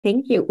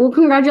Thank you. Well,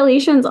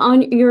 congratulations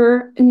on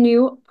your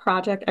new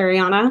project,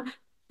 Ariana.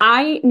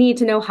 I need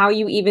to know how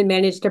you even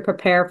managed to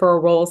prepare for a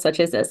role such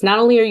as this. Not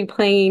only are you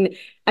playing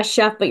a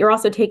chef, but you're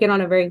also taking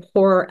on a very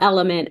horror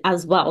element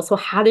as well. So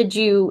how did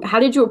you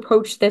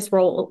approach this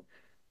role?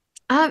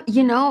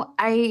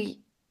 I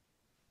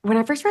when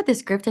I first read the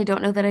script, I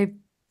don't know that I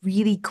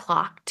really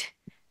clocked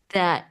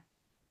that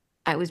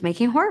I was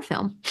making a horror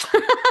film.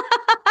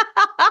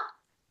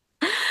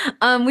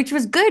 Which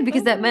was good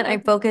because that meant I Oh,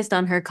 focused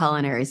on her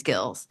culinary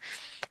skills.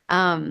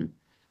 Um,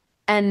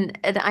 and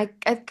I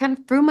kind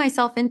of threw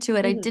myself into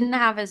it. I mhm. didn't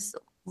have as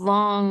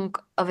long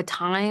of a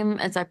time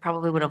as I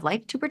probably would have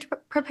liked to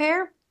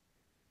prepare,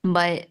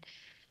 but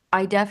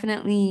I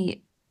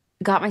definitely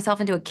got myself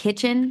into a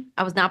kitchen.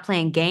 I was not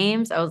playing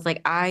games. I was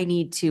like, I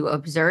need to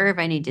observe.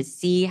 I need to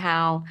see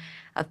how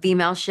a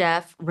female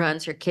chef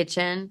runs her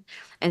kitchen.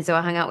 And so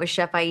I hung out with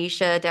Chef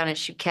Aisha down at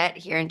Chouquette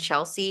here in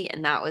Chelsea,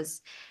 and that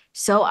was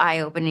so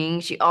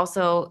eye-opening. She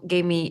also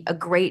gave me a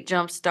great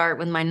jump start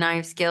with my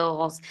knife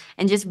skills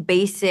and just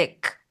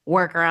basic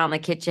work around the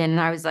kitchen. And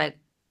I was like,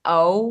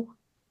 oh,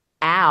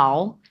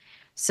 ow.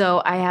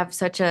 So I have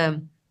such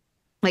a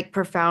like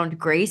profound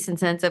grace and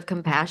sense of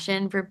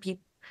compassion for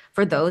people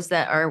for those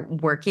that are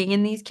working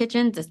in these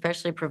kitchens,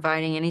 especially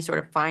providing any sort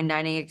of fine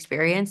dining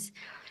experience.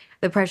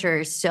 The pressure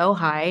is so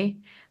high.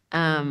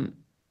 Um,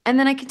 and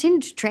then I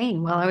continued to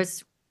train while I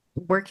was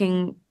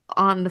working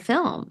on the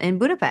film in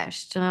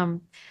Budapest.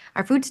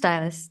 Our food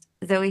stylist,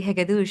 Zoe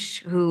Hegedus,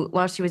 who,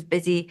 while she was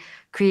busy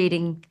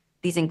creating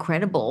these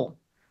incredible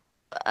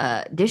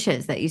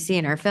dishes that you see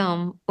in our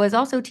film, was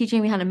also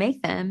teaching me how to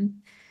make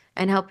them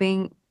and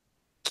helping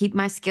keep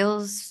my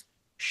skills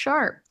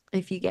sharp,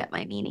 if you get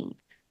my meaning.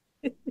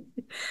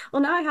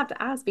 Well, now I have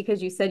to ask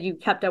because you said you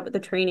kept up with the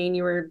training,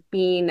 you were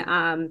you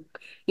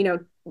know,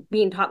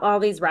 being taught all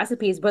these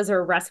recipes. Was there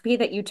a recipe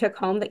that you took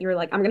home that you were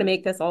like, I'm gonna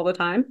make this all the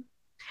time?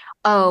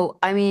 Oh,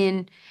 I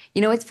mean,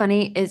 what's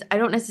funny is I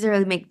don't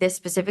necessarily make this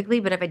specifically,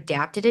 but I've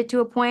adapted it to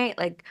a point.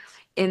 Like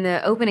in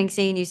the opening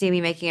scene, you see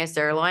me making a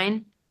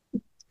sirloin,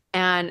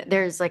 and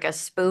there's like a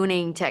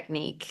spooning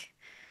technique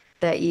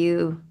that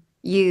you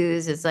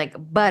use. It's like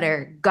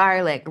butter,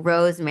 garlic,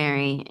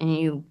 rosemary, and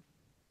you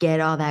get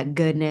all that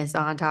goodness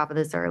on top of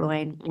the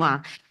sirloin.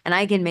 Wow. And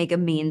I can make a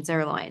mean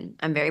sirloin.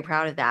 I'm very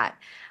proud of that.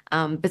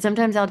 But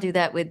sometimes I'll do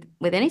that with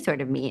any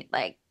sort of meat,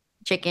 like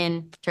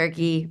chicken,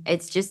 turkey.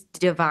 It's just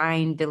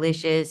divine,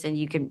 delicious, and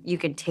you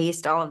can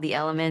taste all of the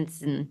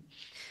elements. And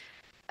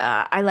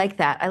I like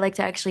that. I like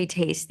to actually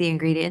taste the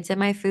ingredients in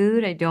my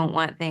food. I don't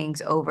want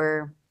things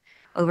over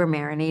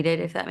marinated,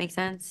 if that makes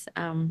sense.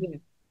 Yeah.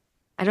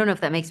 I don't know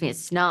if that makes me a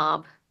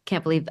snob.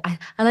 Can't believe I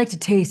like to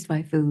taste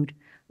my food.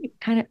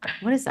 Kind of,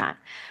 what is that?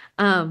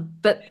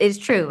 But it's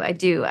true. I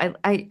do.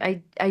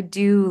 I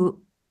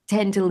do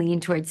tend to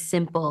lean towards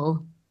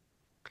simple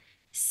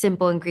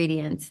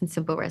ingredients and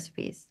simple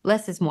recipes.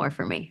 Less is more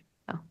for me.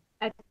 So.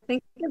 I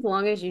think as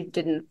long as you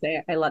didn't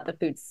say I let the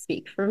food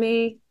speak for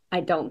me,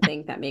 I don't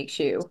think that makes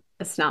you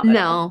a snob at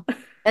all. No,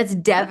 that's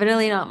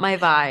definitely not my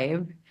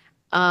vibe.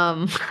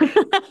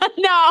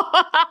 No.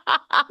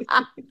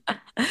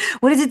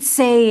 What is it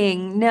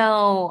saying?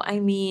 No, I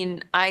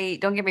mean, I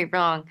don't get me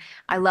wrong.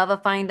 I love a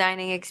fine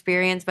dining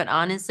experience, but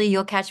honestly,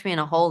 you'll catch me in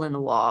a hole in the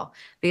wall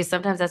because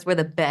sometimes that's where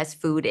the best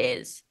food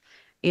is.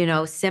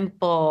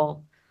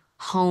 Simple,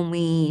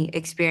 homey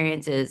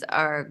experiences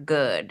are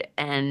good,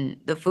 and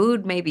the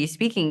food may be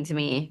speaking to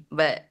me,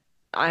 but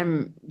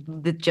I'm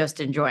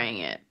just enjoying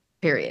it,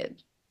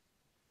 period.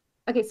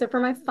 Okay, so for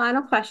my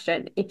final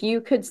question, if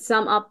you could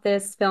sum up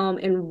this film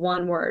in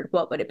one word,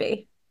 what would it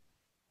be?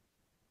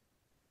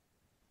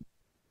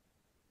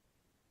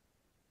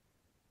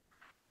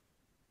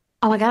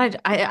 Oh my God,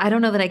 I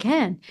don't know that I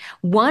can.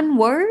 One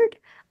word?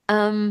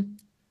 Um,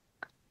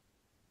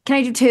 can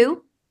I do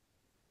two?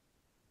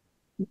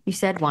 You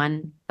said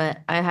one,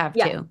 but I have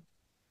Yeah. two.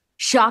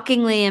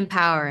 Shockingly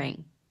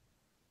empowering.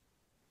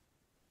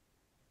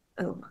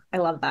 Oh, I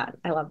love that.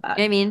 I love You know that.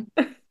 what I mean?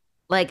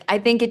 Like, I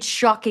think it's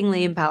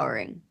shockingly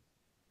empowering.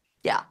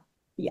 Yeah.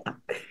 Yeah.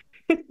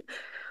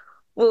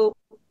 Well,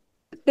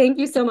 thank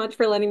you so much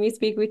for letting me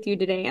speak with you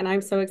today, and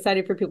I'm so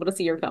excited for people to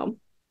see your film.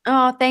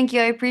 Oh, thank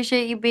you. I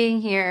appreciate you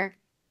being here.